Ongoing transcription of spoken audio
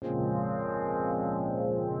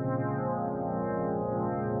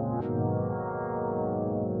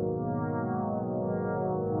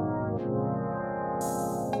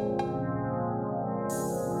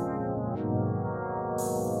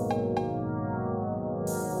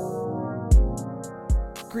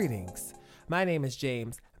Greetings. My name is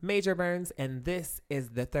James Major Burns, and this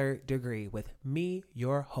is The Third Degree with me,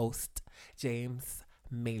 your host, James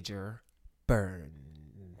Major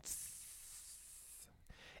Burns.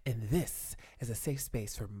 And this is a safe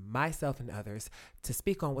space for myself and others to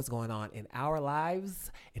speak on what's going on in our lives,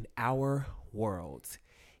 in our worlds.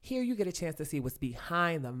 Here you get a chance to see what's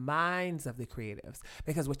behind the minds of the creatives,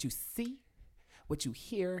 because what you see, what you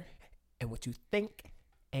hear, and what you think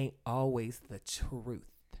ain't always the truth.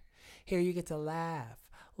 Here you get to laugh,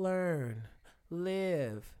 learn,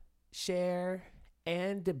 live, share,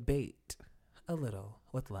 and debate a little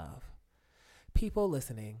with love. People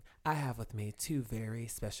listening, I have with me two very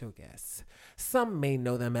special guests. Some may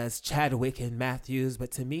know them as Chadwick and Matthews, but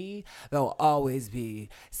to me, they'll always be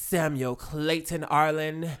Samuel Clayton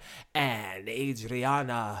Arlen and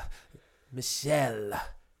Adriana Michelle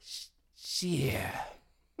Shear.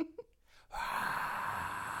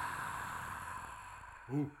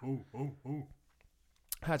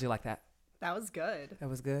 How'd you like that? That was good. That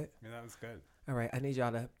was good? Yeah, that was good. All right, I need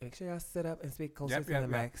y'all to make sure y'all sit up and speak closer to the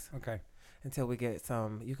mics. Okay. Until we get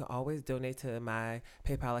some. You can always donate to my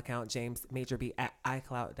PayPal account,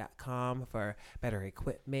 jamesmajorb@icloud.com, for better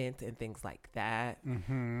equipment and things like that.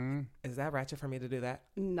 Mm-hmm. Is that ratchet for me to do that?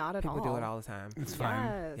 Not at all. People do it all the time. It's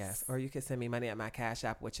fine. Yes. Or you can send me money at my Cash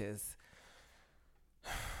App, which is,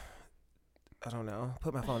 I don't know.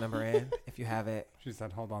 Put my phone number in if you have it. She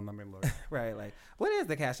said, hold on, let me look. Right. Like, what is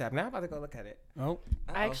the Cash App? Now I'm about to go look at it. Oh.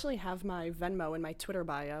 I actually have my Venmo in my Twitter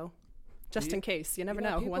bio, just in case. You never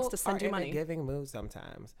know who wants to people send you are money. in a giving mood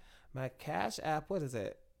sometimes. My Cash App, what is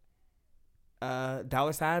it?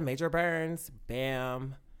 $ Major Burns.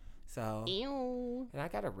 Bam. So, Ew. and I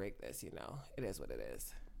gotta rig this, you know. It is what it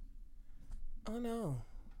is. Oh no.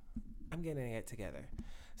 I'm getting it together.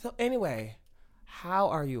 So anyway, how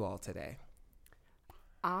are you all today?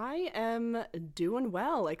 I am doing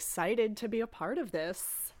well. Excited to be a part of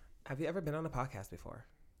this. Have you ever been on a podcast before?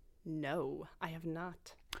 No, I have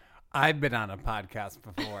not. I've been on a podcast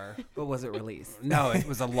before. But was it released? No, it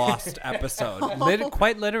was a lost episode.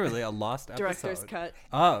 Quite literally a lost episode. Director's cut.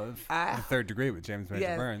 Of The Third Degree with James Major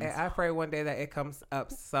Yes, Burns. and I pray one day that it comes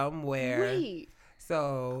up somewhere. Wait.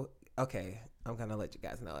 So, okay, I'm going to let you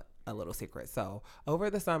guys know a little secret. So,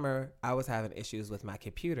 over the summer, I was having issues with my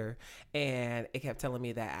computer, and it kept telling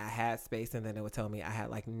me that I had space, and then it would tell me I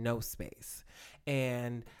had like no space.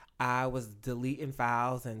 And I was deleting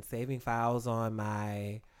files and saving files on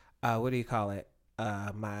my,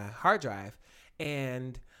 my hard drive.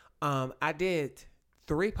 And I did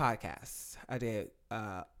 3 podcasts. I did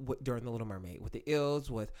during The Little Mermaid with the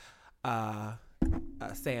Ills, with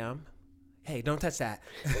Sam. Hey, don't touch that.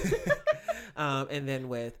 And then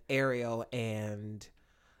with Ariel and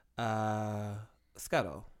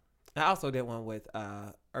Scuttle. I also did one with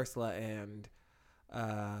Ursula and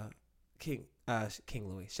King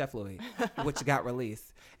Louis, Chef Louis, which got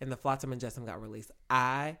released. And the Flotsam and Jetsam got released.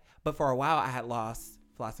 But for a while, I had lost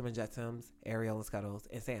Flotsam and Jetsams, Ariel and Scuttles,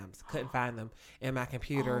 and Sam's. Couldn't find them in my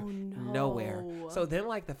computer, nowhere. So then,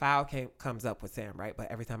 like, the file comes up with Sam, right?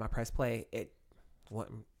 But every time I press play, it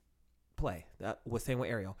wouldn't play. That was same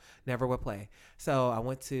with Ariel. Never would play. So I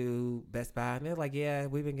went to Best Buy, and they're like, yeah,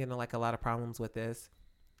 we've been getting like a lot of problems with this,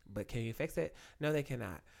 but can you fix it? No, they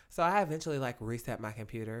cannot. So I eventually like reset my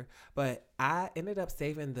computer, but I ended up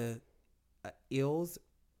saving the Ills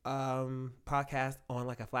podcast on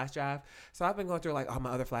like a flash drive. So I've been going through like all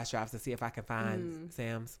my other flash drives to see if I can find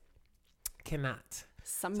Sam's. Cannot.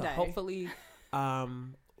 Someday. So hopefully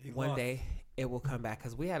one day it will come back,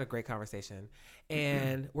 because we had a great conversation,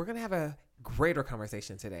 and we're going to have a greater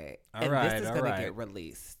conversation today. This is going to get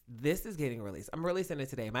released. This is getting released. I'm releasing it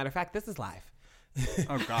today. Matter of fact, this is live.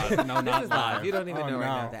 Oh, God. No, not live. You don't even know right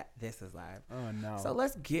now that this is live. Oh, no. So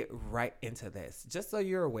let's get right into this. Just so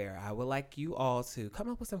you're aware, I would like you all to come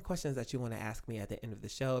up with some questions that you want to ask me at the end of the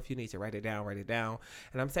show. If you need to write it down, write it down.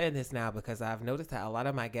 And I'm saying this now because I've noticed that a lot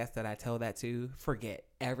of my guests that I tell that to forget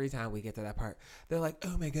every time we get to that part. They're like,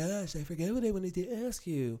 oh my gosh, I forget what I wanted to ask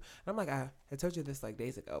you. And I'm like, I told you this like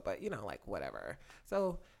days ago, but you know, like whatever.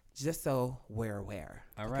 So just so we're aware.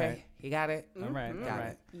 All okay? right. You got it? All right. Got All right.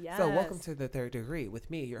 it. Yes. So welcome to The Third Degree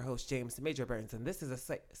with me, your host, James Major Burns. And this is a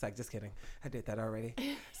just kidding. I did that already.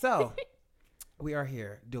 So we are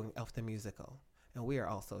here doing Elf the Musical. And we are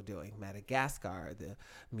also doing Madagascar, the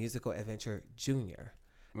musical adventure Junior.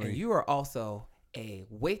 Oui. And you are also a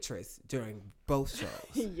waitress during both shows.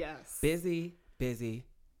 Yes. Busy, busy,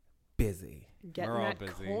 busy. Getting We're all that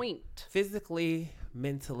busy. point. Physically,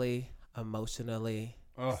 mentally, emotionally,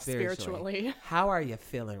 spiritually. How are you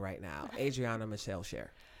feeling right now? Adriana Michelle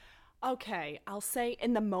Share. Okay, I'll say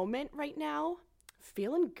in the moment right now,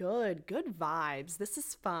 Feeling good. Good vibes. This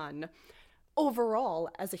is fun. Overall,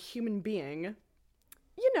 as a human being,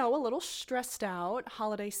 you know, a little stressed out.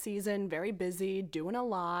 Holiday season, very busy, doing a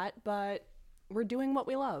lot, but we're doing what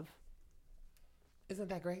we love. Isn't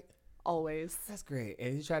that great? Always. That's great.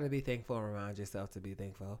 And you try to be thankful and remind yourself to be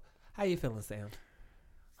thankful. How you feeling, Sam?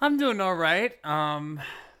 I'm doing all right.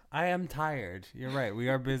 I am tired. You're right. We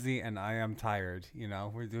are busy and I am tired. You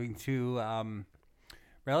know, we're doing two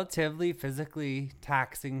relatively physically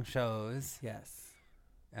taxing shows. Yes.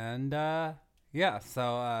 And yeah,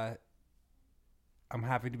 so I'm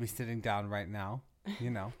happy to be sitting down right now, you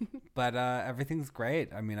know. But everything's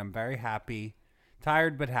great. I mean, I'm very happy.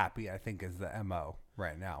 Tired but happy, I think, is the MO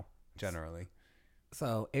right now, generally.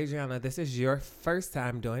 So, Adriana, this is your first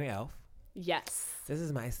time doing Elf. Yes. This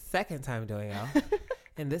is my second time doing Elf.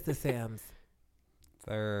 And this is Sam's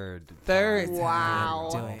third time Wow.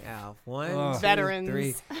 doing Elf. One, Ugh. two, Veterans.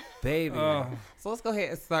 three, baby. Ugh. So let's go ahead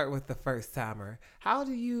and start with the first timer. How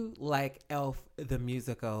do you like Elf the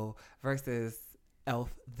musical versus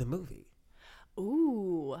Elf the movie?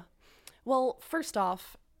 Ooh. Well, first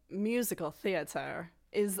off, musical theater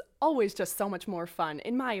is always just so much more fun,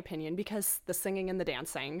 in my opinion, because the singing and the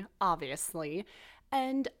dancing, obviously.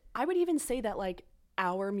 And I would even say that, like,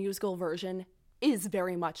 our musical version is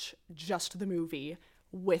very much just the movie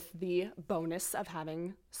with the bonus of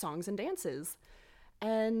having songs and dances.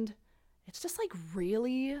 And it's just, like,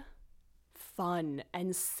 really fun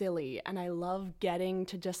and silly. And I love getting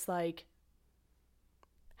to just, like,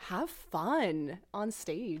 have fun on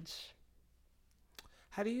stage.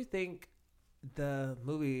 How do you think the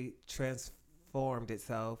movie transformed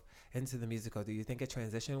itself into the musical? Do you think it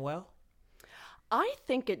transitioned well? I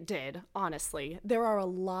think it did, honestly. There are a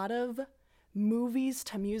lot of movies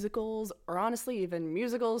to musicals, or honestly, even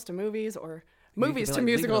musicals to movies, or movies be to like,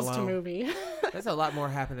 leave it musicals to alone. movie. There's a lot more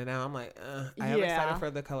happening now. I'm like, I am Yeah. excited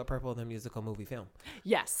for The Color Purple, the musical movie film.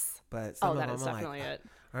 Yes. But some Oh, of that them is I'm definitely like, it.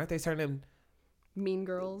 aren't they turning? Mean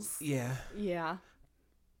Girls. Yeah, Yeah.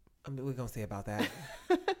 I mean, we're gonna see about that.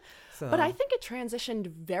 So, But I think it transitioned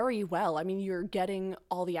very well. I mean, you're getting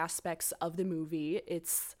all the aspects of the movie.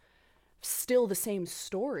 It's still the same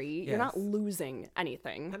story. You're not Yes. losing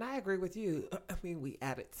anything. and I agree with you. I mean, we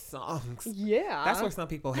added songs. Yeah. That's where some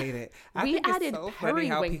people hate it. I We think it's added so funny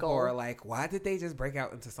how people Periwinkle. are like, why did they just break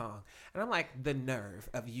out into song? And I'm like, the nerve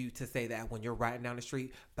of you to say that when you're riding down the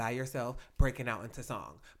street by yourself, breaking out into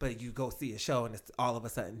song. But you go see a show and it's all of a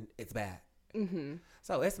sudden it's bad. Mm-hmm.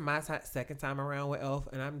 So it's my second time around with Elf,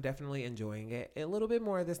 and I'm definitely enjoying it. A little bit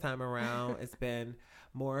more this time around. It's been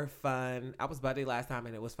more fun. I was Buddy last time,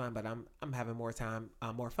 and it was fun, but I'm having more fun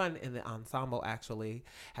in the ensemble. Actually,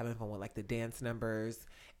 having fun with like the dance numbers,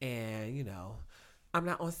 and you know, I'm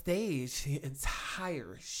not on stage the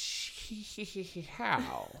entire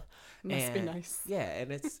how. Must be nice. Yeah,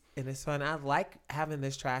 and it's fun. I like having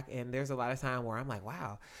this track, and there's a lot of time where I'm like,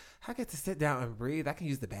 wow, I get to sit down and breathe. I can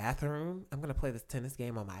use the bathroom. I'm gonna play this tennis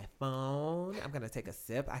game on my phone. I'm gonna take a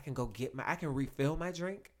sip. I can go I can refill my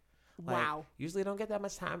drink. Like, Wow. usually don't get that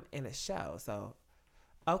much time in a show. So,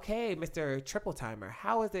 okay, Mr. Triple Timer,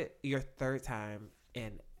 how is it your third time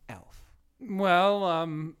in Elf?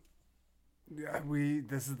 Well, yeah,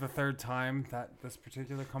 this is the third time that this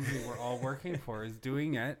particular company we're all working for is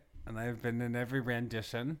doing it, and I've been in every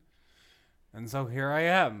rendition, and so here I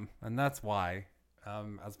am, and that's why.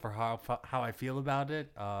 As for how I feel about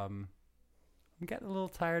it, I'm getting a little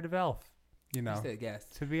tired of Elf. You know, You said yes.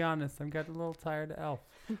 to be honest, I'm getting a little tired of Elf.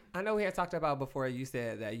 I know we had talked about before. You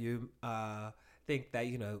said that you think that,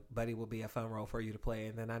 you know, Buddy will be a fun role for you to play,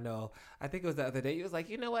 and then I think it was the other day, you was like,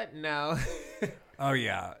 you know what? No. Oh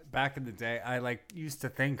yeah, back in the day, I used to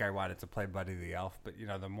think I wanted to play Buddy the Elf, but you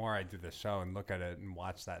know, the more I do the show and look at it and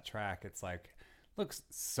watch that track, it's like looks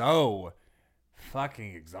so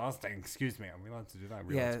fucking exhausting. Excuse me, are we allowed to do that?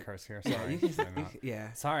 We're allowed to curse here. Sorry. you can, Am I not?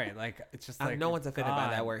 yeah. Sorry, like it's just like No one's offended by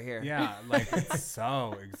that God. word here. Yeah, like it's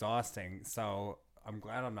so exhausting. So I'm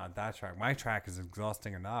glad I'm not that track. My track is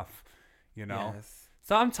exhausting enough, you know. Yes.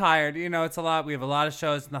 So I'm tired. You know, it's a lot. We have a lot of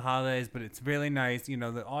shows in the holidays, but it's really nice. You know,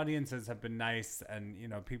 the audiences have been nice, and you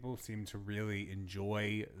know, people seem to really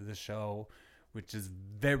enjoy the show, which is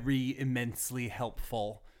very immensely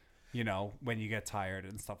helpful. You know, when you get tired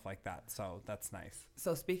and stuff like that. So that's nice.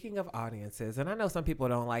 So speaking of audiences, and I know some people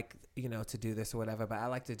don't like, you know, to do this or whatever, but I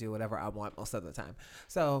like to do whatever I want most of the time.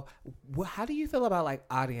 So how do you feel about like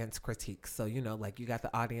audience critiques? So, you know, like you got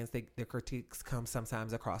the audience, their critiques come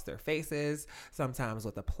sometimes across their faces, sometimes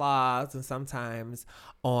with applause, and sometimes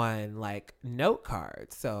on like note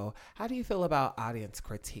cards. So how do you feel about audience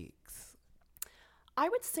critiques? I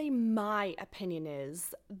would say my opinion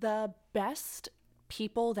is the best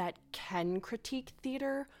people that can critique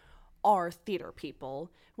theater are theater people.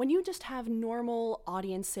 When you just have normal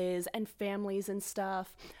audiences and families and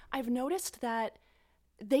stuff, I've noticed that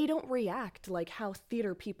they don't react like how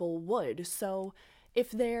theater people would. So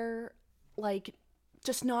if they're like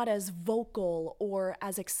just not as vocal or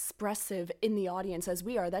as expressive in the audience as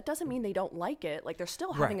we are, that doesn't mean they don't like it. Like, they're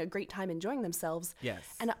still having Right. a great time enjoying themselves. Yes.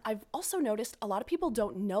 And I've also noticed a lot of people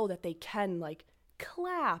don't know that they can like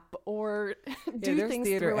clap or do there's things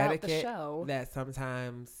theater throughout etiquette the show. that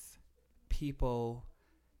sometimes people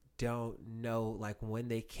don't know, like when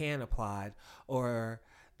they can applaud or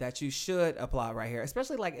that you should applaud right here,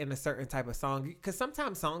 especially like in a certain type of song, because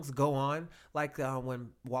sometimes songs go on, like when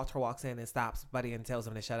Walter walks in and stops Buddy and tells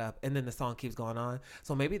him to shut up, and then the song keeps going on.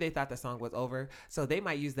 So maybe they thought the song was over, so they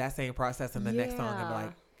might use that same process in the next song and be Yeah.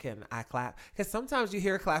 like, can I clap? Because sometimes you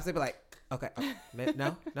hear claps, they be like, okay,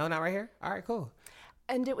 no, not right here. All right, cool.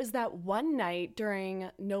 And it was that one night during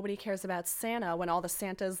Nobody Cares About Santa when all the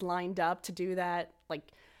Santas lined up to do that, like,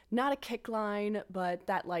 not a kick line, but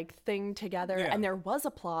that like thing together. Yeah. And there was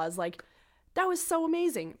applause. Like, that was so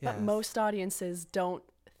amazing. But Yes. most audiences don't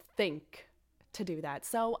think to do that.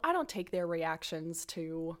 So I don't take their reactions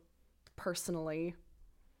too personally.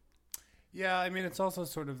 Yeah, I mean, it's also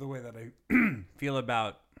sort of the way that I feel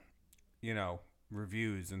about,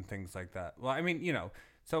 reviews and things like that. Well, I mean,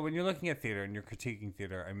 so when you're looking at theater and you're critiquing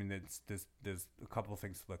theater, I mean, there's a couple of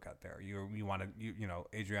things to look at there. You want to,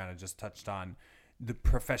 Adriana just touched on the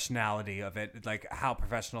professionality of it, like how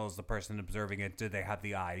professional is the person observing it? Do they have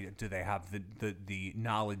the eye? Do they have the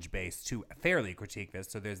knowledge base to fairly critique this?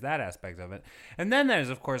 So there's that aspect of it. And then there's,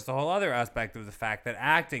 of course, the whole other aspect of the fact that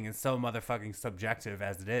acting is so motherfucking subjective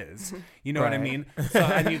as it is. You know what I Right. mean? So,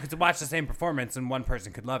 and you could watch the same performance and one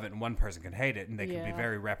person could love it and one person could hate it, and they could be Yeah.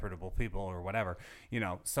 very reputable people or whatever,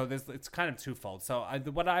 So it's kind of twofold. So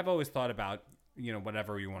what I've always thought about,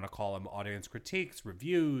 whatever you want to call them, audience critiques,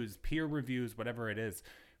 reviews, peer reviews, whatever it is,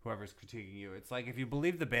 whoever's critiquing you. It's like, if you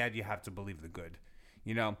believe the bad, you have to believe the good,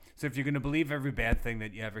 So if you're going to believe every bad thing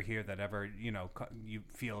that you ever hear, that ever, you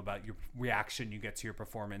feel about your reaction you get to your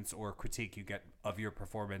performance or critique you get of your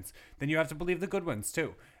performance, then you have to believe the good ones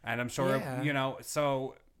too. And I'm sure, Yeah.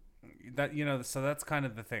 so that, so that's kind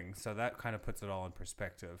of the thing. So that kind of puts it all in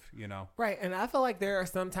perspective, Right. And I feel like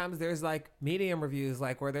sometimes there's like medium reviews,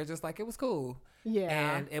 like where they're just like, it was cool.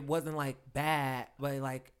 Yeah. And it wasn't like bad, but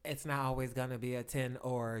like it's not always going to be a 10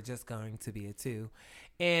 or just going to be a 2.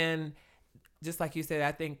 And just like you said,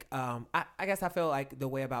 I think, I guess I feel like the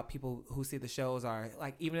way about people who see the shows are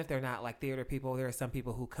like, even if they're not like theater people, there are some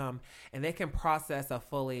people who come and they can process a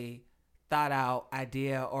fully thought out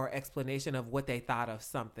idea or explanation of what they thought of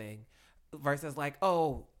something versus like,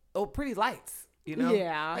 oh, pretty lights.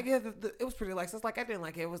 Yeah. Like, it was pretty lights. It's like, I didn't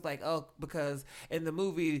like it. It was like, oh, because in the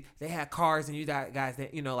movie they had cars and you got guys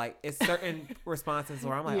that, like, it's certain responses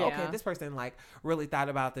where I'm like, Yeah. okay, this person like really thought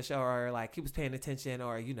about the show, or like he was paying attention,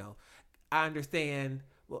 or, I understand.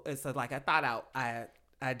 Well, it's like a thought out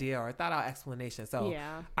idea or a thought out explanation. So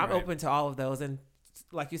Yeah. I'm Right. open to all of those. And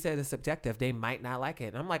like you said, it's subjective. They might not like it.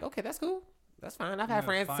 And I'm like, okay, that's cool. That's fine. I've had Yeah,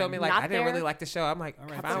 friends fine. tell me like, Not I didn't really there. like the show. I'm like, All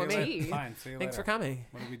right, fine with see you me. later. Fine, see you Thanks for later. coming.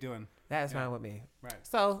 What are we doing? That's Yeah. fine with me. Right.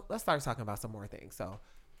 So let's start talking about some more things. So,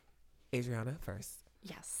 Adriana first.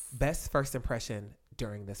 Yes. Best first impression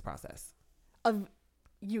during this process. Of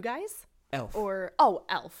you guys? Elf. Or,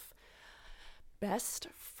 Elf. Best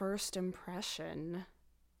first impression.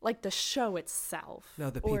 Like the show itself. No,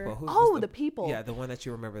 the Or- people. Who's oh, just the people. Yeah, the one that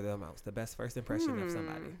you remember the most. The best first impression of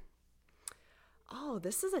somebody. Oh,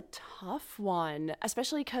 this is a tough one,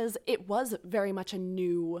 especially because it was very much a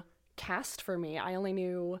new cast for me. I only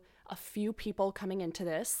knew a few people coming into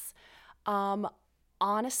this.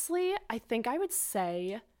 Honestly, I think I would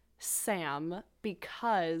say Sam,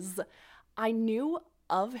 because I knew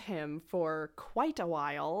of him for quite a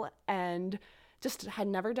while and just had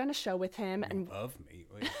never done a show with him, and Of me.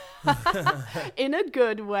 Wait. in a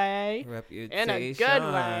good way. Reputation. In a good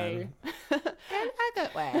way. In a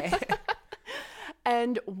good way.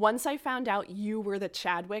 And once I found out you were the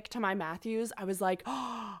Chadwick to my Matthews, I was like,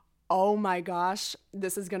 oh my gosh,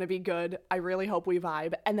 this is going to be good. I really hope we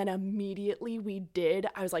vibe. And then immediately we did.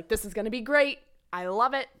 I was like, this is going to be great. I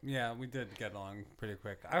love it. Yeah, we did get along pretty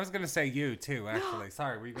quick. I was going to say you, too, actually.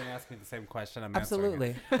 Sorry, were you going to ask me the same question? I'm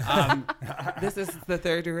Absolutely. answering This is the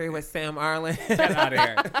third degree with Sam Arlen. it. Get out of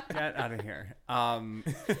here. Get out of here.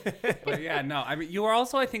 But yeah, no. I mean, you were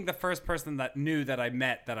also, I think, the first person that knew that I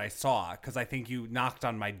met that I saw, because I think you knocked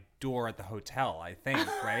on my door at the hotel, I think,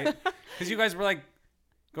 right? Because you guys were like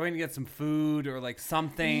going to get some food or like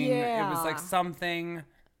something. It was like Yeah. something.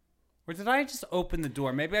 Or did I just open the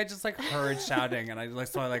door? Maybe I just like heard shouting and I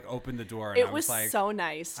opened the door and It I was like, so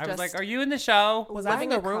nice. I was just like, "Are you in the show?" Was I in living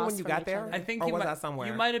the room across when you from got each there? other. I think or you was might, I somewhere?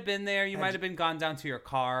 You might have been there. You might have been gone down to your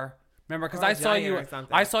car. Remember? Because Or I a saw giant you. or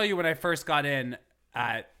something. I saw you when I first got in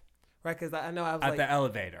at Right, because I know I was at like, the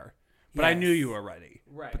elevator, but I knew Yes. you were ready.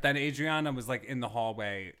 Right. But then Adriana was like in the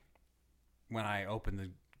hallway when I opened the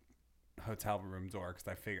hotel room door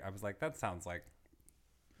because I was like, that sounds like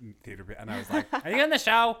theater, and I was like, "Are you in the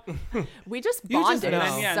show?" we just You just bonded know.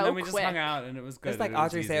 And then, so and then we quick. just hung out, and it was good. It's like and it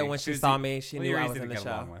was Audrey said easy. when she was saw e- me, she well, knew you're I easy was to in the get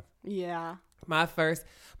along show. with. Yeah.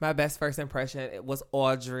 My best first impression it was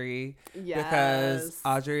Audrey. Yes. Because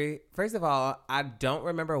Audrey, first of all, I don't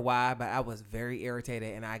remember why, but I was very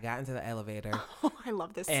irritated and I got into the elevator Oh, I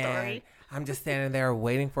love this and story. I'm just standing there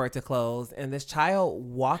waiting for it to close. And this child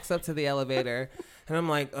walks up to the elevator and I'm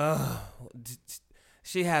like, ugh.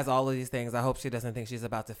 She has all of these things. I hope she doesn't think she's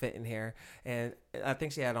about to fit in here. And I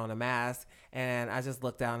think she had on a mask. And I just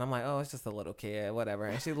looked down. I'm like, oh, it's just a little kid, whatever.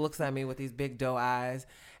 And she looks at me with these big doe eyes.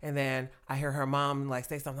 And then I hear her mom like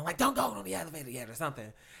say something like, don't go on the elevator yet or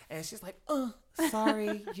something. And she's like,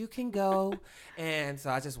 sorry, you can go. And so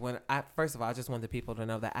I just went, first of all, I just wanted people to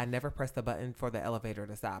know that I never pressed the button for the elevator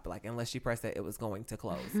to stop. Like, unless she pressed it, it was going to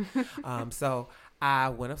close. So I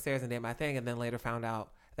went upstairs and did my thing and then later found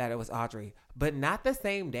out that it was Audrey, but not the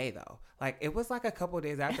same day though. Like it was like a couple of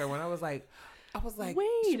days after when I was like, Wait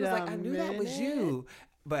she was a like, I knew that was minute. you.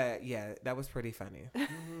 But yeah, that was pretty funny.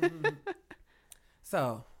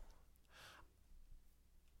 So,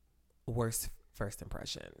 worst first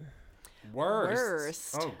impression.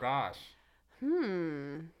 Worst. Oh gosh.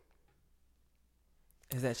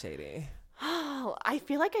 Is that shady? Oh, I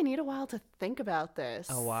feel like I need a while to think about this.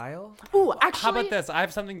 A while? Ooh, actually, How about this? I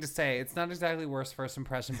have something to say. It's not exactly worst first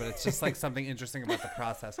impression, but it's just like something interesting about the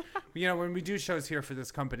process. You know, when we do shows here for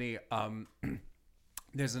this company,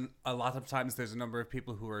 there's a lot of times there's a number of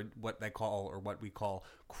people who are what we call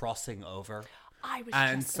crossing over. I was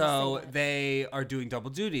And just gonna so say that. they are doing double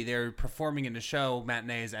duty. They're performing in a show,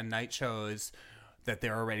 matinees and night shows that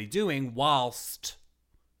they're already doing whilst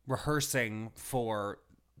rehearsing for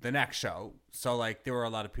the next show. So like there were a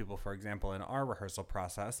lot of people, for example, in our rehearsal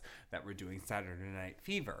process that were doing Saturday Night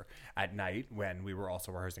Fever at night when we were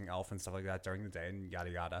also rehearsing Elf and stuff like that during the day and yada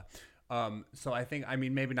yada. So I think, I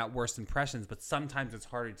mean, maybe not worst impressions, but sometimes it's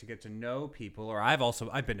harder to get to know people. Or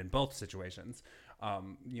I've been in both situations,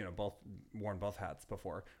 both worn both hats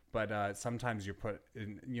before. But sometimes you're put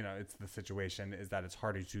in, it's the situation is that it's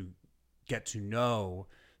harder to get to know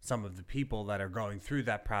some of the people that are going through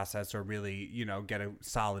that process or really, get a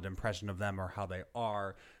solid impression of them or how they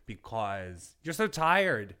are because you're so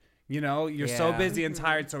tired. You're so Yeah. busy and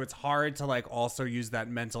tired, so it's hard to like also use that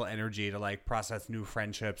mental energy to like process new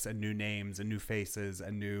friendships and new names and new faces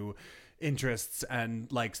and new interests and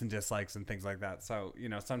likes and dislikes and things like that. So,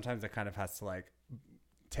 sometimes it kind of has to like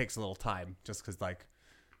takes a little time just because like,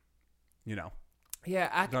 Yeah,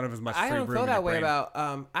 I don't have as much I free don't room feel in your that way brain.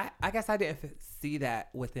 about. I guess I didn't see that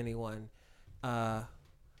with anyone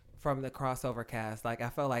from the crossover cast. Like I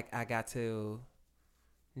felt like I got to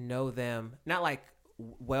know them, not like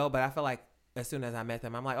well, but I feel like as soon as I met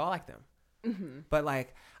them, I'm like, oh, I like them. Mm-hmm. But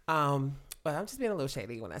like, but I'm just being a little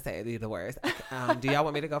shady when I say the words. Do y'all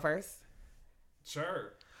want me to go first?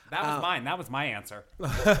 Sure. That was mine. That was my answer.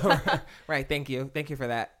 Right. Thank you for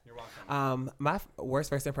that. You're welcome. My worst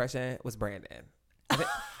first impression was Brandon.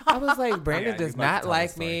 I was like, Brandon Yeah, does you'd like to not tell like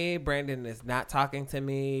the story. me. Brandon is not talking to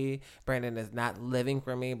me. Brandon is not living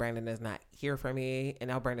for me. Brandon is not here for me. And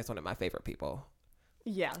now Brandon's one of my favorite people.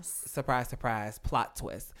 Yes. Surprise, surprise, plot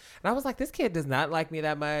twist. And I was like, this kid does not like me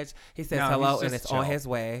that much. He says No, hello he's and just it's on chill. his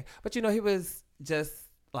way. But he was just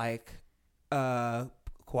like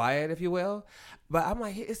quiet, if you will. But I'm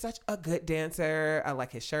like, he is such a good dancer. I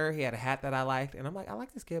like his shirt. He had a hat that I liked. And I'm like, I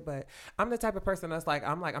like this kid, but I'm the type of person that's like,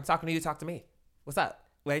 I'm talking to you, talk to me. What's up?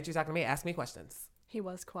 Why ain't you talking to me? Ask me questions. He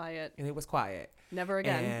was quiet. And he was quiet. Never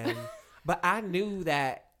again. And, but I knew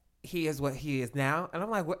that he is what he is now. And I'm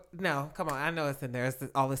like, what? No, come on. I know it's in there. It's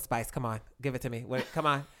all this spice. Come on. Give it to me. Come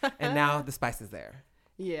on. And now the spice is there.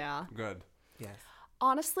 Yeah. Good. Yes.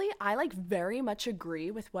 Honestly, I like very much agree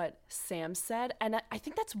with what Sam said. And I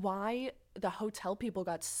think that's why the hotel people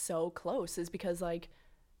got so close is because like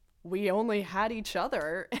we only had each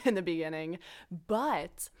other in the beginning.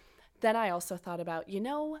 But then I also thought about,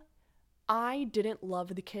 I didn't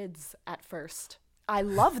love the kids at first. I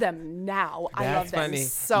love them now. I love That's them funny.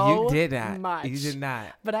 so You did not. much. You did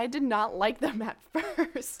not. But I did not like them at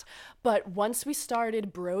first. But once we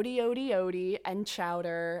started Brody, Odie, and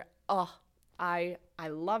Chowder, I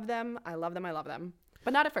love them. I love them. I love them.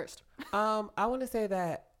 But not at first. I want to say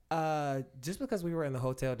that Just because we were in the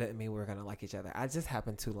hotel didn't mean we were gonna like each other. I just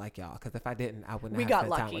happened to like y'all because if I didn't, I wouldn't We have got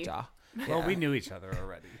spent time lucky. with y'all. Well, we knew each other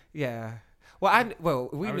already. Yeah. Well,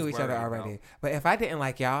 we I knew was each other worried, already. though. But if I didn't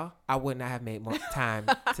like y'all, I would not have made more time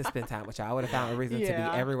to spend time with y'all. I would have found a reason to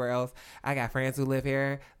Yeah. be everywhere else. I got friends who live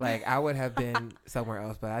here. Like, I would have been somewhere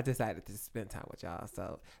else, but I decided to spend time with y'all.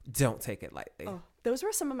 So don't take it lightly. Oh, those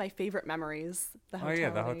were some of my favorite memories. The Oh hotel yeah,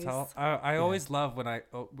 the days. hotel. I always love when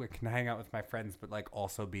we can hang out with my friends, but like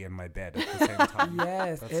also be in my bed at the same time.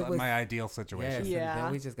 Yes, That's it was my ideal situation. Yes, Yeah. and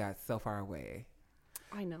then we just got so far away.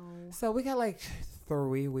 I know. So we got like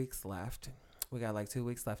 3 weeks left. We got like 2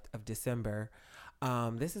 weeks left of December.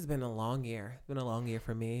 This has been a long year. It's been a long year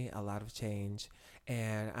for me, a lot of change.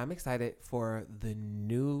 And I'm excited for the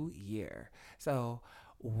new year. So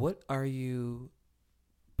what are you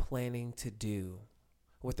planning to do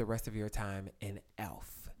with the rest of your time in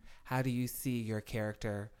Elf? How do you see your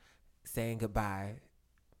character saying goodbye?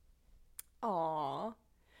 Aw.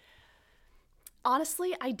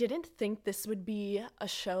 Honestly, I didn't think this would be a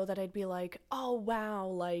show that I'd be like, oh wow,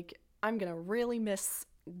 like I'm gonna really miss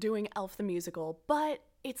doing Elf the musical, but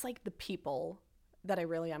it's like the people that I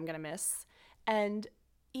really am gonna miss. And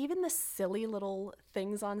even the silly little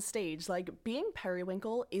things on stage, like being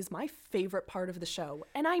Periwinkle is my favorite part of the show,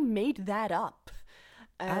 and I made that up.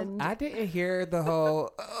 And I didn't hear the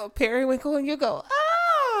whole periwinkle and you go,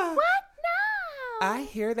 ah! what now? I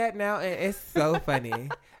hear that now and it's so funny.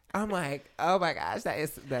 I'm like, oh my gosh,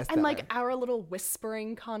 that's And like our little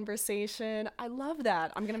whispering conversation. I love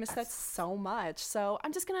that. I'm going to miss that so much. So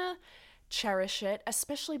I'm just going to cherish it,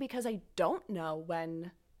 especially because I don't know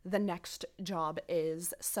when the next job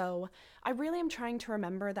is. So I really am trying to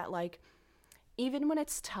remember that, like, even when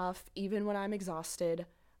it's tough, even when I'm exhausted,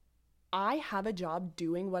 I have a job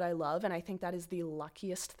doing what I love. And I think that is the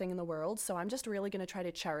luckiest thing in the world. So I'm just really going to try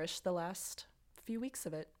to cherish the last few weeks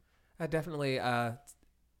of it. I definitely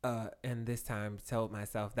and this time told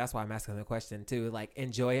myself, that's why I'm asking the question too, like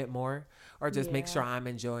enjoy it more or just make Yeah. sure I'm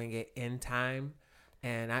enjoying it in time.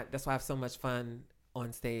 And that's why I have so much fun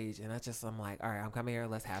on stage. And I'm like, all right, I'm coming here,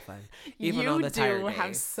 let's have fun. Even you on the tired do have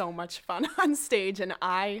days. so much fun on stage, and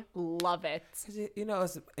I love it. 'Cause you know,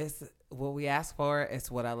 it's what we ask for. It's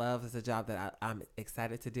what I love. It's a job that I'm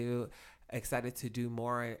excited to do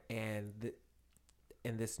more and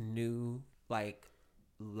in this new like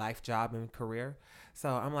life job and career. So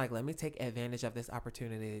I'm like, let me take advantage of this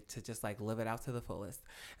opportunity to just like live it out to the fullest.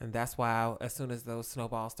 And that's why as soon as those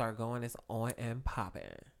snowballs start going, it's on and popping.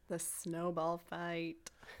 The snowball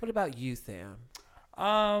fight. What about you, Sam?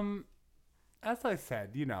 As I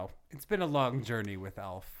said, you know, it's been a long journey with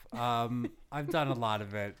Elf. I've done a lot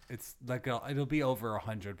of it. It's like it'll be over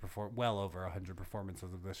 100 well over 100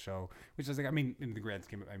 performances of this show, which is like, I mean, in the grand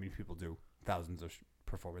scheme, I mean, people do thousands of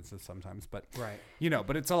performances sometimes, but Right. you know,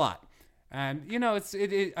 but it's a lot. And you know,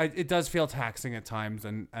 it does feel taxing at times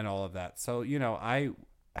and all of that. So, you know, I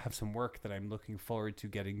have some work that I'm looking forward to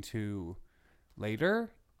getting to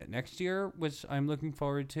later next year, which I'm looking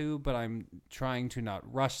forward to, but I'm trying to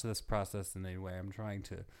not rush this process in any way. I'm trying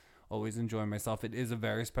to always enjoy myself. It is a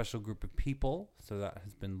very special group of people, so that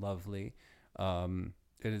has been lovely.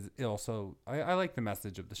 It also I like the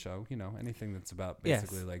message of the show, you know, anything that's about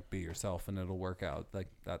basically Yes. like be yourself and it'll work out. Like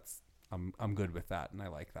that's I'm good with that and I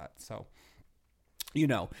like that. So you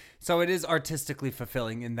know, so it is artistically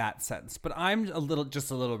fulfilling in that sense, but I'm just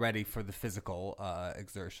a little ready for the physical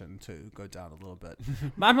exertion to go down a little bit.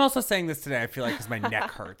 I'm also saying this today, I feel like, because my neck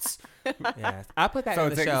hurts. Yes. I put that So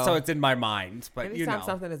in the show. so it's in my mind, but Anytime you know.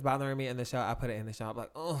 something is bothering me in the show, I put it in the show. I'm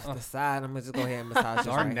like, oh, the side. I'm gonna just go ahead and massage this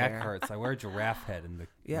Our right neck here. hurts. I wear a giraffe head in the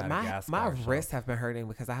Yeah, Madagascar my show. wrists have been hurting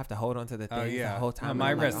because I have to hold on to the things Oh yeah, the whole time. No,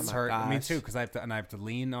 my and I'm like, wrists oh my hurt. Me gosh. too, because I have to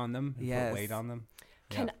lean on them, and Yes. put weight on them.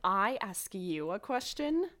 Can I ask you a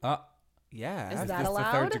question? Yeah. Is Is that this allowed?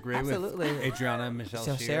 the third degree Absolutely. with Adriana and Michelle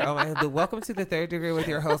Michelle Shear? Shear. Oh my, welcome to the third degree with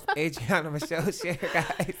your host, Adriana Michelle Shear,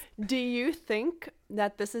 guys. Do you think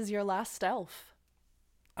that this is your last Elf?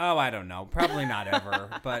 Oh, I don't know. Probably not ever.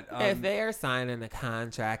 But If they're signing a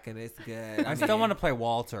contract and it's good, I still want to play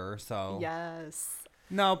Walter. So Yes.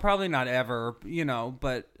 no, probably not ever. You know,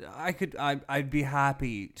 but I'd be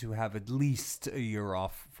happy to have at least a year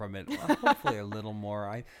off from it. Hopefully a little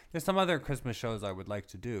more. There's some other Christmas shows I would like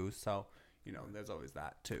to do. So you know, there's always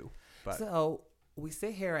that too. But So we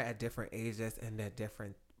sit here at different ages and at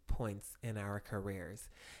different points in our careers.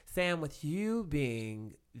 Sam, with you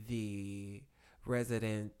being the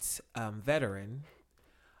resident veteran,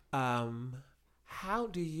 how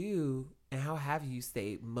do you and how have you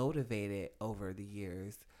stayed motivated over the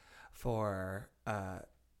years for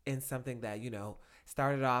in something that, you know,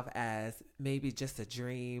 started off as maybe just a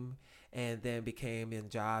dream and then became in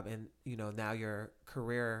job, and now your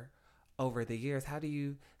career over the years. How do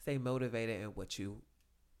you stay motivated in what you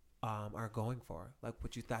are going for, like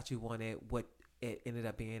what you thought you wanted, what it ended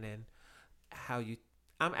up being, and how you?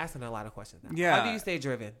 I'm asking a lot of questions now. Yeah. How do you stay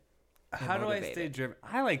driven? How do I stay driven?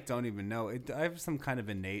 I don't even know. I have some kind of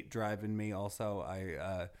innate drive in me. Also,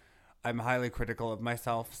 I'm highly critical of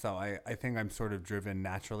myself, so I think I'm sort of driven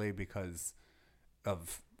naturally because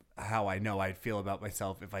of how I know I'd feel about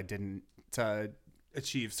myself if I didn't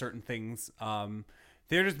achieve certain things.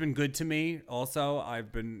 Theater's been good to me. Also,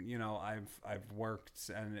 I've been, I've worked,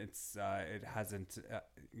 and it hasn't,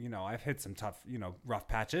 I've hit some tough, rough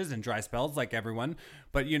patches and dry spells like everyone,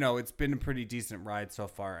 but it's been a pretty decent ride so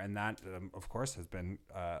far, and that, of course, has been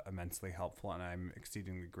immensely helpful, and I'm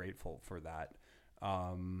exceedingly grateful for that.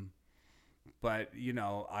 But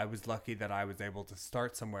I was lucky that I was able to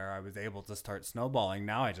start somewhere. I was able to start snowballing.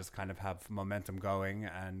 Now I just kind of have momentum going,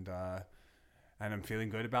 and I'm feeling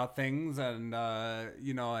good about things, and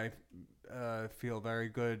I feel very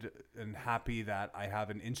good and happy that I have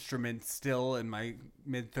an instrument still in my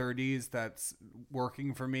mid-30s that's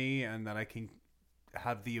working for me, and that I can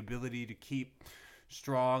have the ability to keep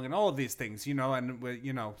strong, and all of these things,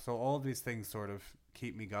 so all of these things sort of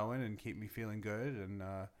keep me going and keep me feeling good, and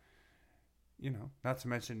not to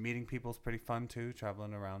mention meeting people is pretty fun too.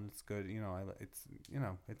 Traveling around, it's good.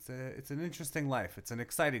 It's an interesting life. It's an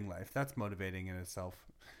exciting life. That's motivating in itself,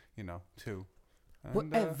 too. And, what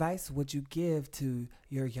advice would you give to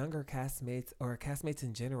your younger castmates or castmates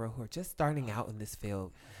in general who are just starting out in this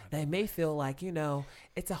field? They may feel like,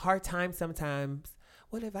 it's a hard time sometimes.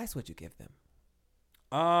 What advice would you give them?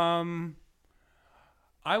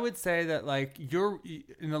 I would say that, like, you're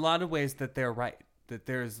in a lot of ways that they're right. That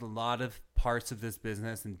there's a lot of parts of this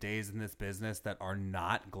business and days in this business that are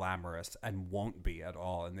not glamorous and won't be at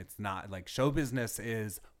all. And it's not like show business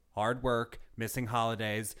is hard work, missing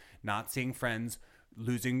holidays, not seeing friends,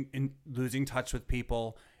 losing touch with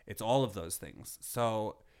people. It's all of those things.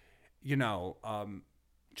 So,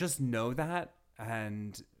 just know that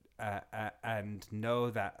and know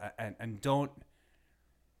that and don't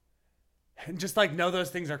just like know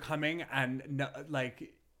those things are coming and no,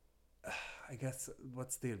 like. I guess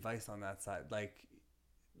what's the advice on that side? Like,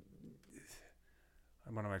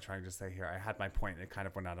 what am I trying to say here? I had my point and it kind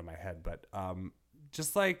of went out of my head, but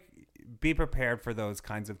just like be prepared for those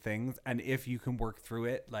kinds of things. And if you can work through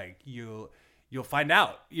it, like you'll find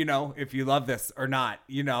out, if you love this or not,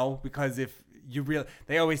 because if you really,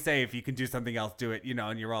 they always say, if you can do something else, do it,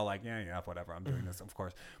 and you're all like, yeah, whatever, I'm doing this, of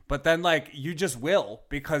course. But then like, you just will,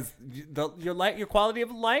 because your quality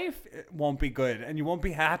of life won't be good and you won't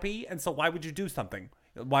be happy. And so why would you do something?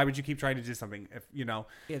 Why would you keep trying to do something if, Yeah,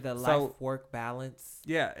 the life-work balance.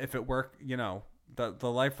 Yeah, if it work,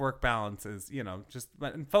 the life-work balance is, just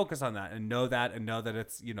and focus on that and know that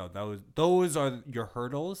it's, those are your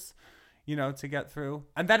hurdles, to get through.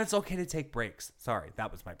 And that it's okay to take breaks. Sorry,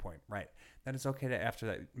 that was my point, right? Then it's okay to, after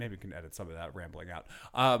that, maybe we can edit some of that rambling out.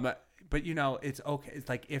 But it's okay. It's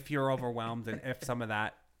like if you're overwhelmed and if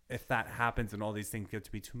that happens and all these things get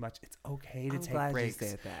to be too much, it's okay to take breaks. You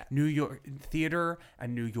said that. New York theater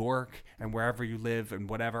and New York and wherever you live and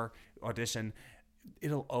whatever audition,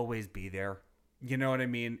 it'll always be there. You know what I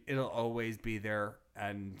mean? It'll always be there,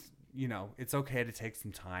 and it's okay to take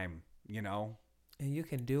some time. And you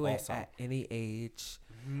can do it at any age,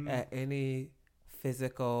 at any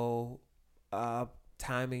physical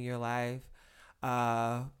time in your life,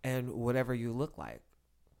 and whatever you look like,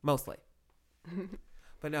 mostly.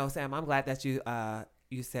 But no, Sam, I'm glad that you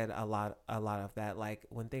said a lot of that. Like,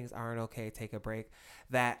 when things aren't okay, take a break.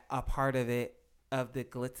 That a part of it, of the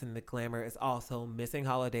glitz and the glamour, is also missing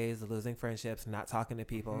holidays, losing friendships, not talking to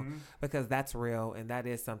people, because that's real, and that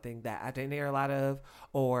is something that I didn't hear a lot of,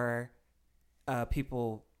 or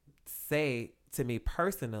people say to me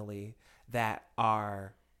personally that I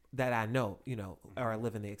know, or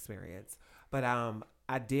living the experience. But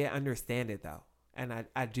I did understand it though, and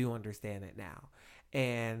I do understand it now.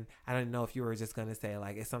 And I don't know if you were just going to say,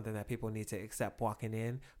 like, it's something that people need to accept walking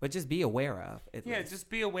in, but just be aware of. Just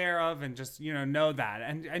be aware of, and just, know that.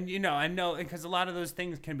 And know, because a lot of those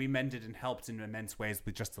things can be mended and helped in immense ways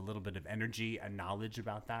with just a little bit of energy and knowledge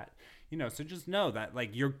about that. So just know that,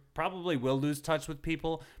 like, you probably will lose touch with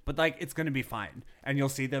people, but, like, it's going to be fine. And you'll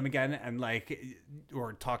see them again and, like,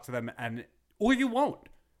 or talk to them, or you won't.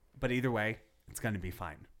 But either way, it's going to be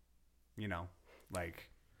fine. Like...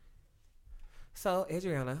 So,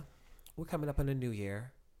 Adriana, we're coming up on the new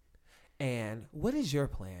year. And what is your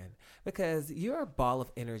plan? Because you're a ball of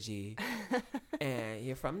energy and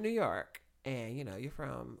you're from New York, and, you're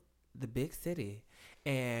from the big city.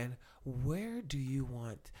 And where do you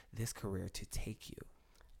want this career to take you?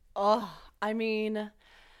 Oh, I mean,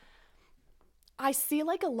 I see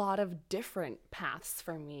like a lot of different paths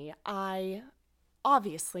for me. I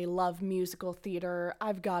obviously love musical theater.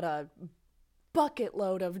 I've got a bucket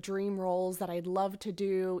load of dream roles that I'd love to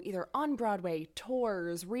do, either on Broadway,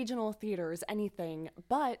 tours, regional theaters, anything.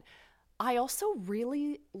 But I also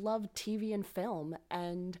really love TV and film,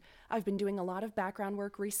 and I've been doing a lot of background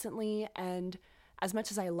work recently. And as much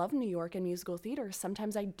as I love New York and musical theater,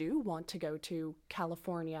 sometimes I do want to go to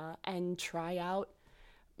California and try out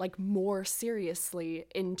like more seriously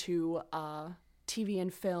into TV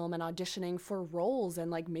and film and auditioning for roles and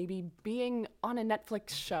like maybe being on a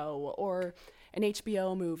Netflix show or an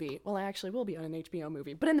HBO movie. Well, I actually will be on an HBO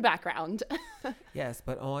movie, but in the background. Yes,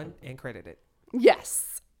 but on and credited.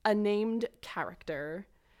 Yes, a named character.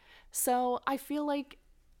 So I feel like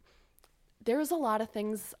there's a lot of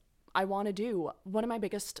things I want to do. One of my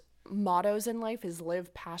biggest mottos in life is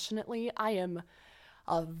live passionately. I am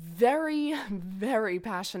a very, very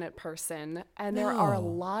passionate person, and there are a No.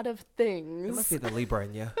 lot of It things. must be the Libra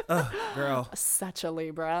in you. Ugh, girl. Such a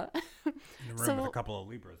Libra. In a room with So- a couple of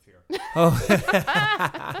Libras here. Oh.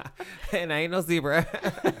 And I ain't no zebra.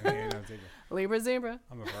 Libra zebra.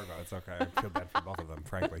 I'm a Virgo. It's okay. I feel bad for both of them,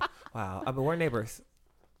 frankly. Wow. But we're neighbors.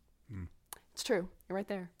 It's true. You're right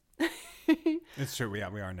there. It's true. We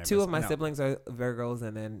are neighbors. Two of my No. siblings are Virgos,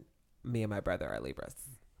 and then me and my brother are Libras.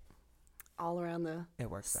 All around the It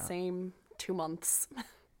works out. same 2 months.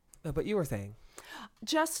 But you were saying,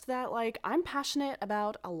 Just that, like, I'm passionate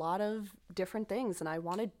about a lot of different things, and I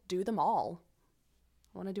want to do them all.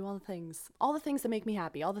 I want to do all the things that make me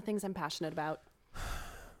happy, all the things I'm passionate about.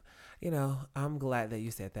 I'm glad that you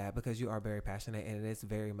said that because you are very passionate, and it is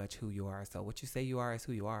very much who you are. So what you say you are is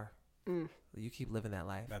who you are. You keep living that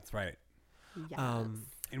life. That's right. Yes.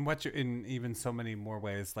 In even so many more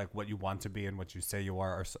ways, like what you want to be and what you say you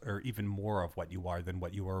are, or even more of what you are than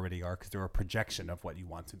what you already are, because they're a projection of what you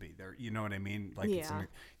want to be. There, you know what I mean? Like, Yeah.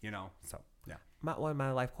 So yeah. One of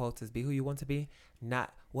my life quotes is be who you want to be,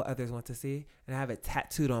 not what others want to see. And I have it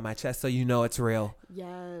tattooed on my chest so you know it's real.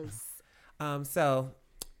 Yes. So,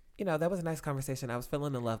 that was a nice conversation. I was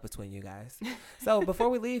feeling the love between you guys. So before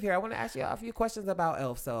we leave here, I want to ask you a few questions about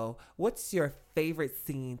Elf. So what's your favorite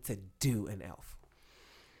scene to do in Elf?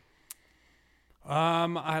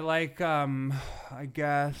 I like, I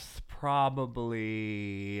guess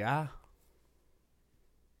probably,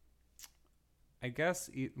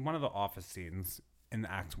 one of the office scenes in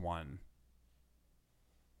Act 1,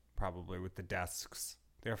 probably with the desks.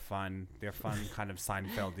 They're fun. Kind of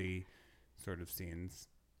Seinfeld-y sort of scenes.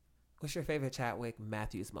 What's your favorite Chadwick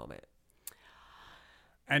Matthews moment?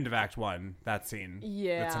 End of Act 1, that scene.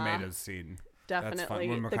 Yeah. The tomatoes scene. That's fun. Definitely.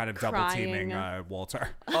 When we're The kind of double teaming crying. Walter.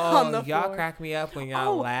 On the y'all floor. crack me up when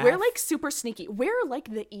y'all laugh. we're like super sneaky. We're like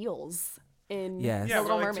the eels in Yes. Yeah, The we're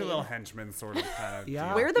Little like Mermaid. two little henchmen sort of kind of.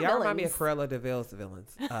 Y'all, We're the y'all remind me of villains. Cruella de Vil's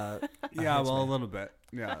villains. Yeah, well, a little bit.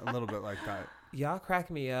 Yeah, a little bit like that. Y'all crack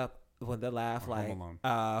me up when they laugh Or Home like,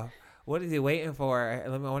 Alone. what is he waiting for? I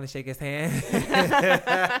want to shake his hand.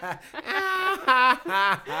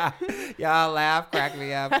 Y'all laugh, crack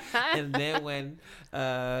me up. And then when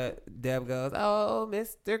Deb goes, oh,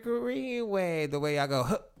 Mr. Greenway, the way y'all go,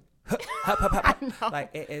 hup, hup, hup, hup, hup. Like,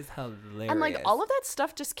 it is hilarious. And like all of that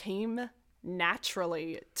stuff just came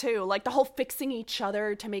naturally too. Like the whole fixing each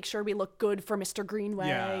other to make sure we look good for Mr. Greenway.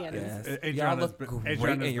 Yeah, And Yes. Y'all Adriana's look been, great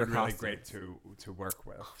Adriana's in your been really costumes. great to work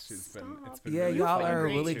with. It's been Yeah, really y'all fun are a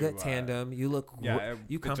really to, good tandem. You look, yeah,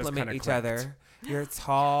 you it just complement kinda each clicked. other. You're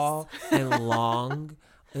tall and long.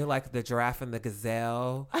 You're like the giraffe and the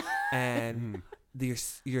gazelle. And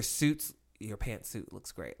your suits, your pantsuit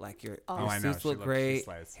looks great. Like your Oh, I know. suits She look looks- she great.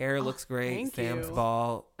 slays. Hair looks great. thank Sam's you.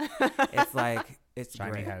 bald. It's like, it's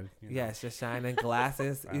Shiny great. head, you know. Yeah, it's just shining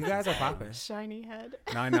glasses. You guys are popping. shiny head.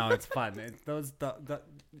 No, I know it's fun.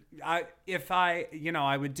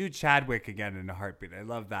 I would do Chadwick again in a heartbeat. I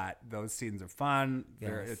love that. Those scenes are fun.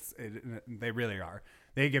 Yes. They really are.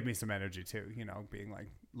 They give me some energy too. Being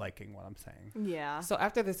liking what I'm saying. Yeah. So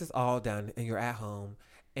after this is all done and you're at home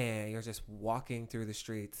and you're just walking through the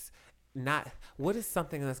streets, what is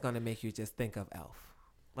something that's going to make you just think of Elf?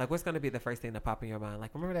 Like, what's going to be the first thing to pop in your mind?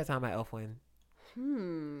 Like, remember that time at Elf win?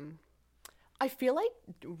 I feel like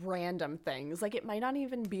random things. Like it might not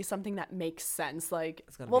even be something that makes sense. Like,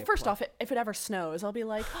 It's gonna well, be a first plot. off, if it ever snows, I'll be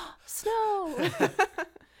like, oh, snow.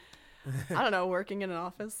 I don't know, working in an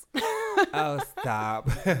office. Oh, stop.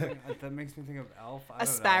 That makes me think of Elf. I don't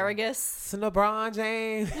know. Asparagus. LeBron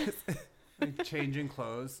James. Like changing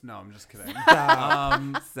clothes. No, I'm just kidding.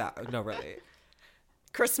 Stop. Stop. No, really.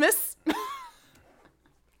 Christmas.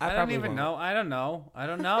 I don't probably even won't. know. I don't know. I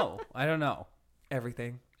don't know. I don't know.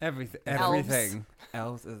 Everything. Everything. Elves. Everything.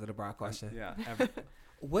 Else is it a broad question? Yeah. Everything.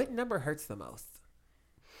 What number hurts the most?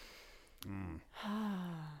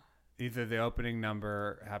 Either the opening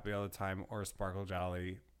number, Happy All the Time, or Sparkle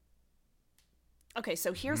Jolly. Okay,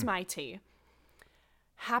 so here's my tea.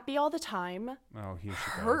 Happy All the Time Oh, here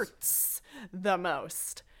she goes. hurts the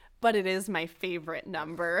most, but it is my favorite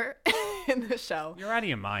number in the show. You're out of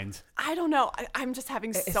your mind. I don't know. I'm just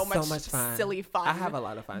having It's so much fun. silly fun. I have a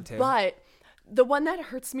lot of fun too. But the one that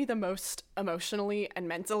hurts me the most emotionally and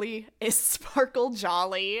mentally is Sparkle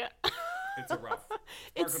Jolly. It's a rough.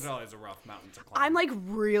 Sparkle Jolly is a rough mountain to climb. I'm like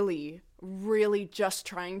really, really just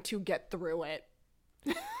trying to get through it.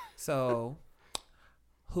 So,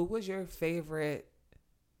 who was your favorite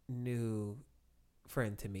new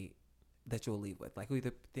friend to meet that you'll leave with? Like, who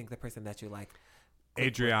you think the person that you like?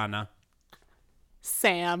 Adriana.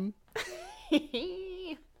 Sam.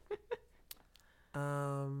 That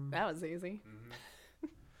That was easy.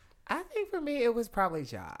 I think for me it was probably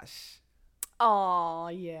Josh. Oh,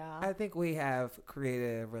 yeah. I think we have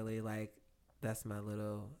created a really like that's my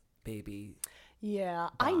little baby. Yeah,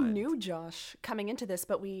 I bond. knew Josh coming into this,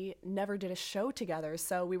 but we never did a show together.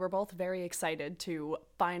 So we were both very excited to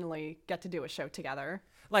finally get to do a show together.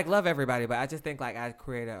 Like love everybody, but I just think like I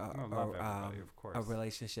created love everybody, of course. a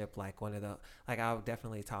relationship like one of the like I would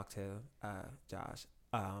definitely talk to Josh.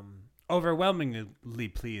 Overwhelmingly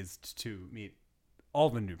pleased to meet all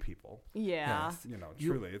the new people. Yeah. Yes. You know, You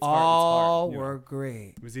truly, it's all hard. were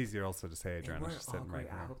great. It was easier also to say They Adriana. were She's all sitting great.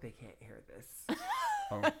 right I here. hope they can't hear this.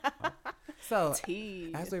 Oh, So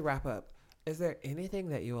Tea. as we wrap up, is there anything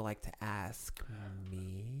that you would like to ask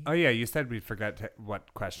me? oh, yeah, you said we'd forget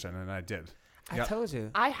what question, and I did. I Yep. told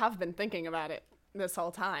you. I have been thinking about it this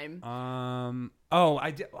whole time. Oh,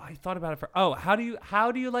 I did. I thought about it for. Oh, how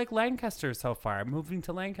do you like Lancaster so far? Moving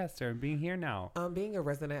to Lancaster and being here now. Being a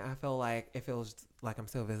resident, I feel like it feels like I'm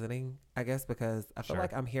still visiting, I guess, because I feel Sure.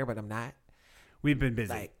 like I'm here, but I'm not. We've been busy.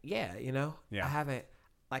 Like, yeah, you know? Yeah. I haven't,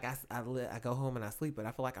 like, I go home and I sleep, but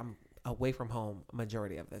I feel like I'm away from home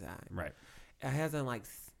majority of the time. right. It hasn't, like,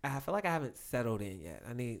 I feel like I haven't settled in yet.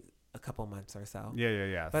 I need a couple months or so.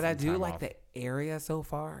 Yeah. But I some do time like off. the area so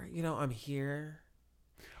far. You know, I'm here.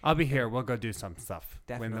 I'll be here. We'll go do some stuff.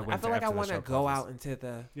 Definitely. When the I feel like I after the want to show go closes. out into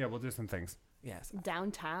the, Yeah, we'll do some things. yes.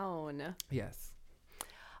 Downtown. Yes.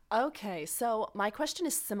 Okay, so my question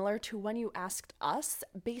is similar to when you asked us.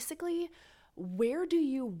 Basically, where do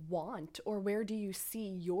you want or where do you see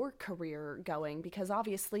your career going? Because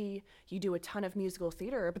obviously you do a ton of musical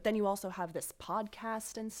theater, but then you also have this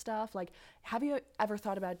podcast and stuff. Like, have you ever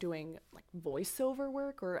thought about doing like voiceover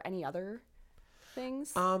work or any other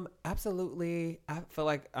things? Absolutely. I feel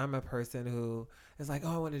like I'm a person who is like,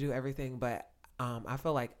 oh, I want to do everything, but I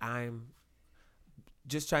feel like I'm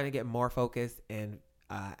just trying to get more focused and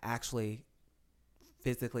actually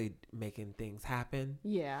physically making things happen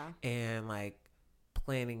Yeah. and like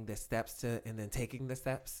planning the steps to and then taking the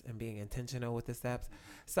steps and being intentional with the steps.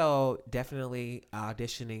 So definitely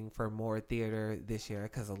auditioning for more theater this year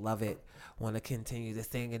because I love it. Want to continue to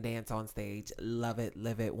sing and dance on stage. Love it,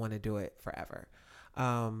 live it, want to do it forever.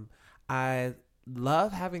 I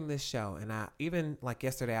love having this show, and I even like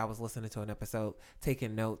yesterday I was listening to an episode,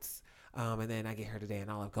 taking notes, and then I get here today and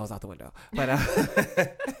all of it goes out the window. But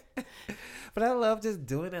but I love just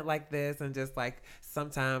doing it like this and just like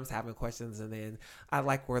sometimes having questions, and then I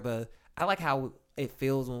like how it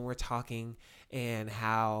feels when we're talking and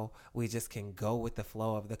how we just can go with the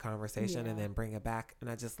flow of the conversation and Yeah. then bring it back. And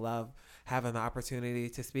I just love having the opportunity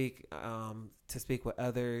to speak with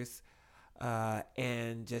others.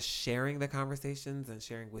 And just sharing the conversations and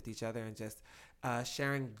sharing with each other and just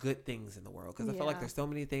sharing good things in the world. Because I feel like Yeah. there's so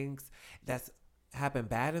many things that's happened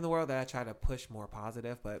bad in the world that I try to push more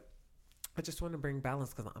positive. But I just want to bring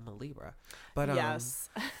balance because I'm a Libra. But Yes.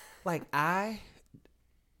 like I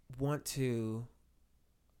want to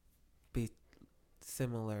be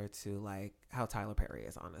similar to like how Tyler Perry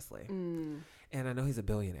is, honestly. And I know he's a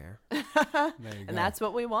billionaire. There you go. And that's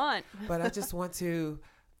what we want. But I just want to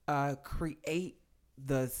create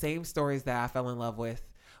the same stories that I fell in love with,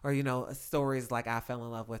 or, you know, stories like I fell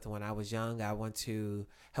in love with when I was young. I want to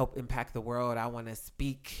help impact the world. I want to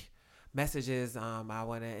speak messages. I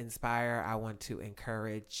want to inspire. I want to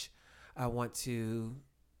encourage. I want to,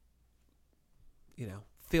 you know,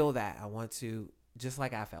 feel that. I want to, just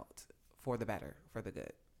like I felt, for the better, for the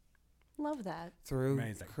good, Love that. through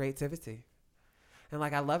Amazing. creativity. And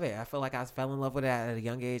like, I love it. I feel like I fell in love with it at a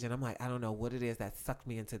young age. And I'm like, I don't know what it is that sucked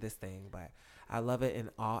me into this thing, but I love it in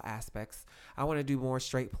all aspects. I want to do more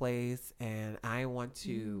straight plays, and I want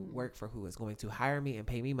to work for who is going to hire me and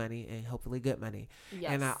pay me money, and hopefully good money.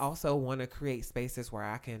 Yes. And I also want to create spaces where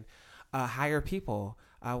I can hire people.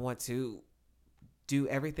 I want to do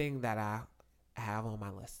everything that I have on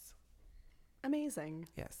my list. Amazing.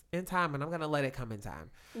 Yes, in time, and I'm gonna let it come in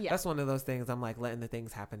time. Yeah. That's one of those things. I'm like letting the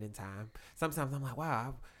things happen in time. Sometimes I'm like,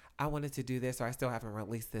 wow, I wanted to do this, or I still haven't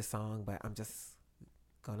released this song, but I'm just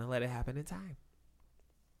gonna let it happen in time.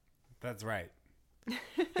 That's right.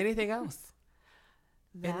 Anything else?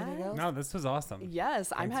 Anything else? No, this was awesome.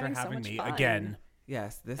 Yes, I'm Thanks having for so having much me fun. again.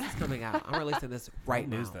 Yes, this is coming out. I'm releasing this right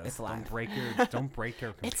Don't now. lose this. It's live. Don't break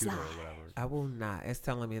your It's computer or live. whatever. I will not. It's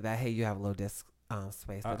telling me that, hey, you have low disk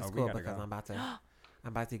space, but it's we cool gotta because go. I'm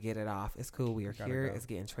about to get it off. It's cool. We are gotta here. go. It's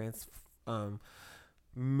getting transmitted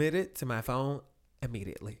to my phone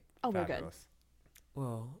immediately. Oh, we're good. Fabulous.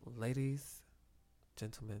 Well, ladies,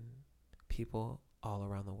 gentlemen, people all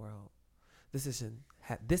around the world, this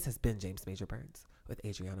has been James Major Burns with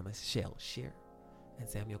Adriana Michelle Shear and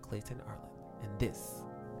Samuel Clayton Arlen, and this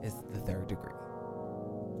is The Third Degree.